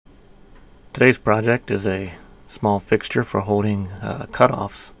Today's project is a small fixture for holding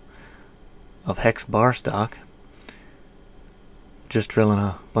cutoffs of hex bar stock. Just drilling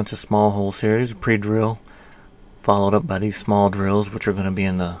a bunch of small holes here. Here's a pre-drill followed up by these small drills, which are going to be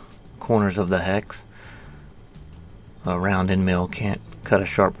in the corners of the hex. A round end mill can't cut a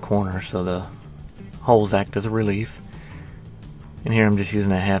sharp corner, so the holes act as a relief. And here I'm just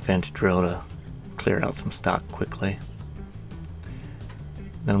using a 1/2 inch drill to clear out some stock quickly.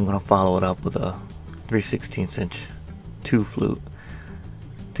 Then I'm going to follow it up with a 3/16 inch 2 flute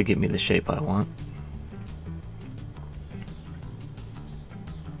to get me the shape I want.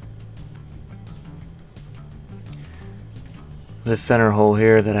 This center hole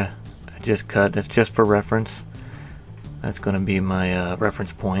here that I just cut, that's just for reference. That's going to be my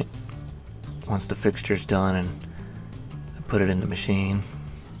reference point once the fixture's done and I put it in the machine.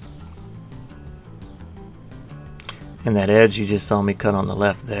 And that edge you just saw me cut on the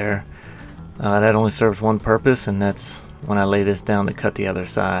left there, that only serves one purpose, and that's when I lay this down to cut the other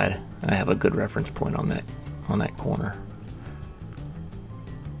side. I have a good reference point on that corner.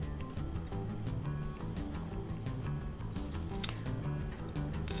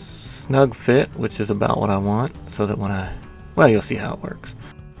 Snug fit, which is about what I want, so that when well, you'll see how it works.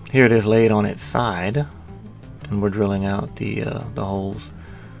 Here it is laid on its side, and we're drilling out the holes,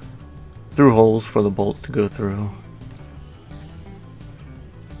 through holes for the bolts to go through.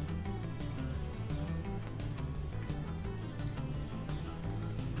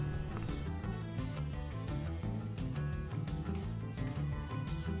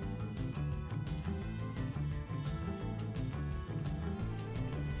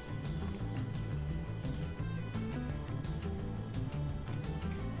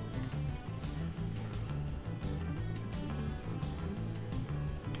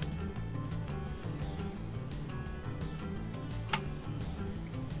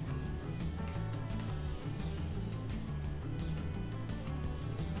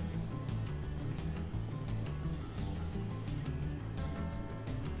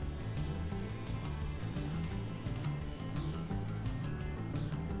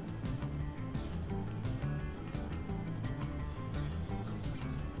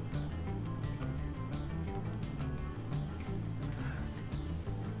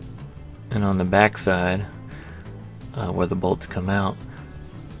 And on the back side, where the bolts come out,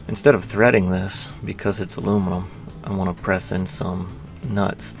 instead of threading this, because it's aluminum, I want to press in some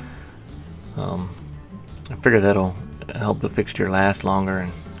nuts. I figure that'll help the fixture last longer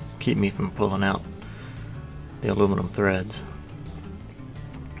and keep me from pulling out the aluminum threads.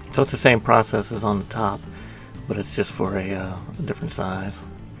 So it's the same process as on the top, but it's just for a different size.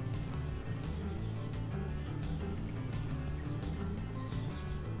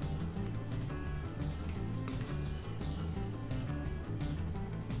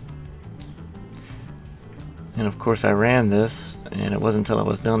 And of course I ran this, and it wasn't until I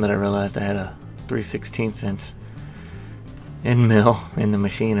was done that I realized I had a 3/16 inch end mill in the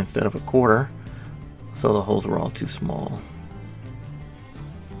machine instead of a 1/4, so the holes were all too small.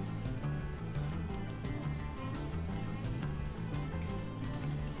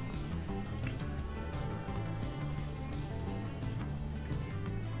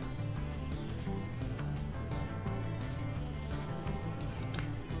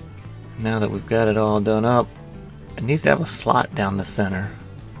 Now that we've got it all done up, it needs to have a slot down the center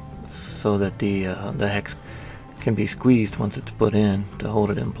so that the hex can be squeezed once it's put in to hold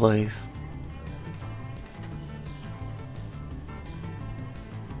it in place.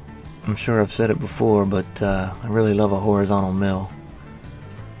 I'm sure I've said it before, but I really love a horizontal mill.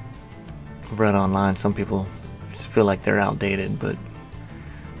 I've read online some people just feel like they're outdated, but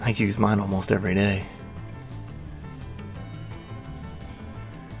I use mine almost every day.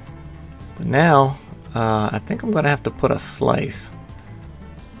 But now I think I'm going to have to put a slice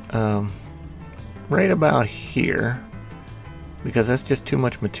right about here, because that's just too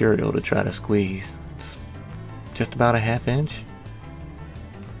much material to try to squeeze. It's just about a 1/2 inch.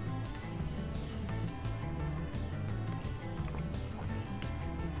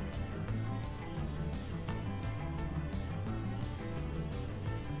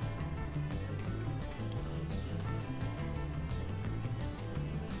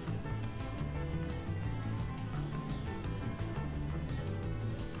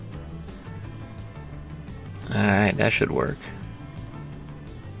 Alright, that should work.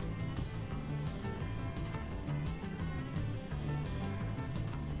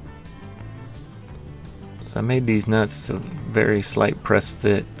 So I made these nuts a very slight press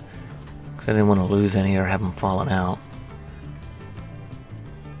fit because I didn't want to lose any or have them falling out.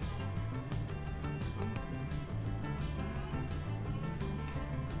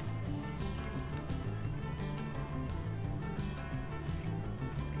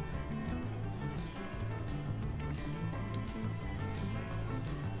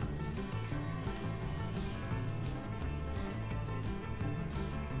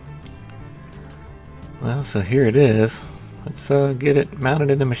 Well, so here it is. Let's get it mounted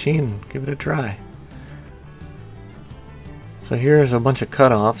in the machine and give it a try. So here's a bunch of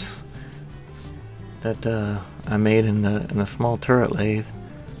cutoffs that I made in a small turret lathe.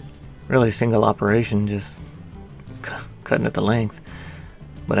 Really single operation, just cutting at the length.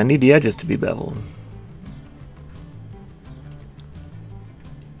 But I need the edges to be beveled.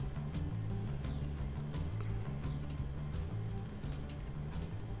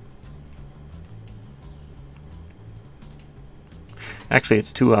 Actually,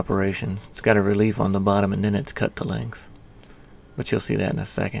 it's two operations. It's got a relief on the bottom and then it's cut to length. But you'll see that in a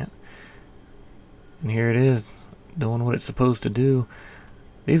second. And here it is, doing what it's supposed to do.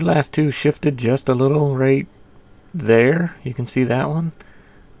 These last two shifted just a little right there. You can see that one.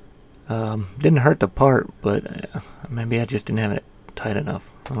 Didn't hurt the part, but maybe I just didn't have it tight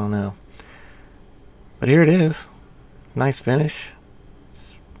enough. I don't know. But here it is. Nice finish.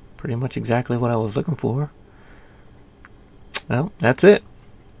 It's pretty much exactly what I was looking for. Well, that's it.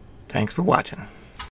 Thanks for watching.